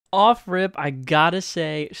Off rip, I gotta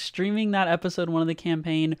say, streaming that episode 1 of the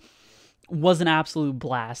campaign was an absolute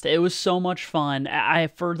blast. It was so much fun.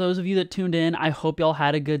 For those of you that tuned in, I hope y'all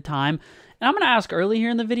had a good time. And I'm going to ask early here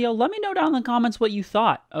in the video, let me know down in the comments what you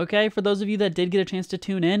thought, okay? For those of you that did get a chance to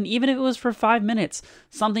tune in, even if it was for 5 minutes,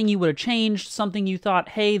 something you would have changed, something you thought,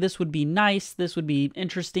 hey, this would be nice, this would be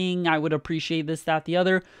interesting, I would appreciate this, that, the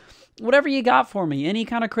other. Whatever you got for me, any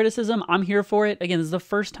kind of criticism, I'm here for it. Again, this is the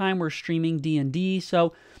first time we're streaming D&D,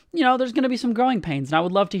 so, you know, there's going to be some growing pains, and I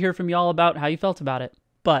would love to hear from y'all about how you felt about it.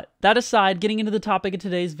 But that aside, getting into the topic of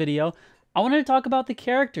today's video, I wanted to talk about the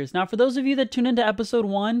characters. Now, for those of you that tuned into episode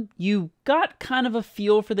 1, you got kind of a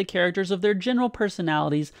feel for the characters of their general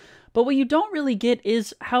personalities, but what you don't really get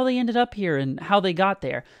is how they ended up here and how they got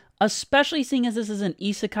there, especially seeing as this is an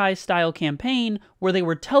isekai-style campaign where they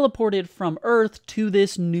were teleported from Earth to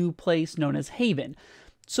this new place known as Haven.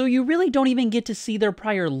 So you really don't even get to see their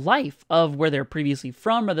prior life of where they're previously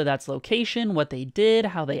from, whether that's location, what they did,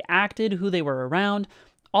 how they acted, who they were around,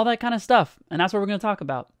 all that kind of stuff, and that's what we're going to talk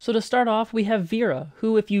about. So to start off, we have Vera,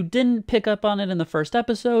 who, if you didn't pick up on it in the first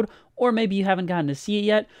episode, or maybe you haven't gotten to see it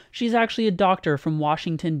yet, she's actually a doctor from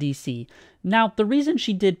Washington, D.C. Now, the reason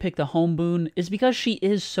she did pick the home boon is because she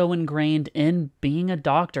is so ingrained in being a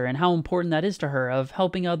doctor and how important that is to her, of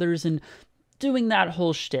helping others and doing that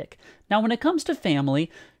whole shtick. Now, when it comes to family,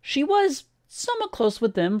 she was somewhat close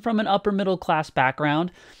with them from an upper middle class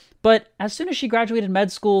background, but as soon as she graduated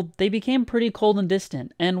med school, they became pretty cold and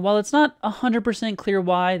distant, and while it's not 100% clear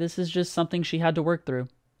why, this is just something she had to work through.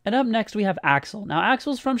 And up next we have Axel. Now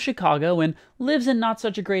Axel's from Chicago and lives in not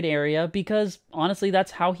such a great area because honestly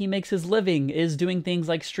that's how he makes his living, is doing things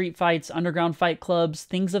like street fights, underground fight clubs,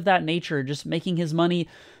 things of that nature, just making his money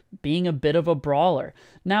being a bit of a brawler.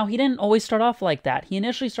 Now, he didn't always start off like that. He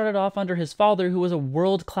initially started off under his father, who was a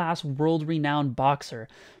world-class, world-renowned boxer.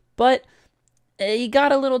 But he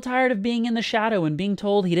got a little tired of being in the shadow and being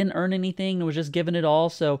told he didn't earn anything and was just given it all,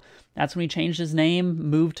 so that's when he changed his name,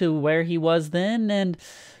 moved to where he was then, and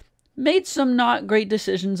made some not great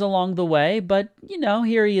decisions along the way, but, you know,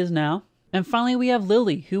 here he is now. And finally, we have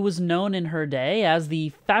Lily, who was known in her day as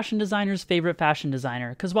the fashion designer's favorite fashion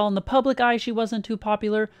designer, because while in the public eye she wasn't too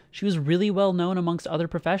popular, she was really well known amongst other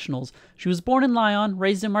professionals. She was born in Lyon,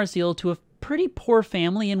 raised in Marseille to a pretty poor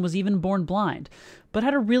family, and was even born blind, but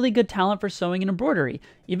had a really good talent for sewing and embroidery.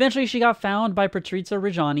 Eventually, she got found by Patrizia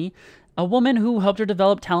Reggiani, a woman who helped her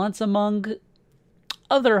develop talents among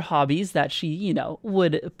other hobbies that she, you know,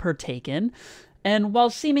 would partake in. And while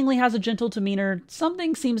seemingly has a gentle demeanor,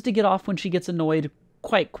 something seems to get off when she gets annoyed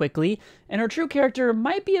quite quickly, and her true character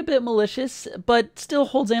might be a bit malicious, but still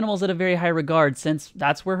holds animals at a very high regard since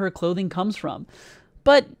that's where her clothing comes from.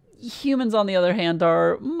 But humans, on the other hand,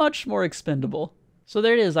 are much more expendable. So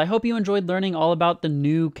there it is. I hope you enjoyed learning all about the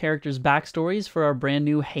new characters' backstories for our brand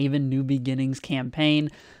new Haven New Beginnings campaign.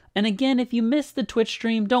 And again, if you missed the Twitch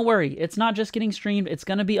stream, don't worry. It's not just getting streamed. It's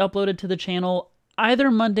going to be uploaded to the channel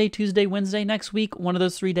either Monday, Tuesday, Wednesday next week. One of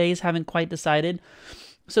those 3 days, haven't quite decided.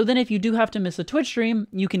 So then if you do have to miss a Twitch stream,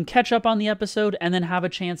 you can catch up on the episode and then have a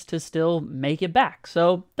chance to still make it back.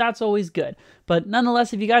 So that's always good. But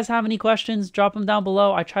nonetheless, if you guys have any questions, drop them down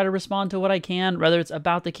below. I try to respond to what I can, whether it's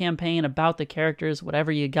about the campaign, about the characters,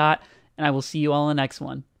 whatever you got. And I will see you all in the next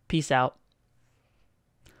one. Peace out.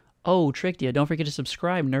 Oh, tricked you. Don't forget to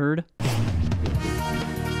subscribe, nerd.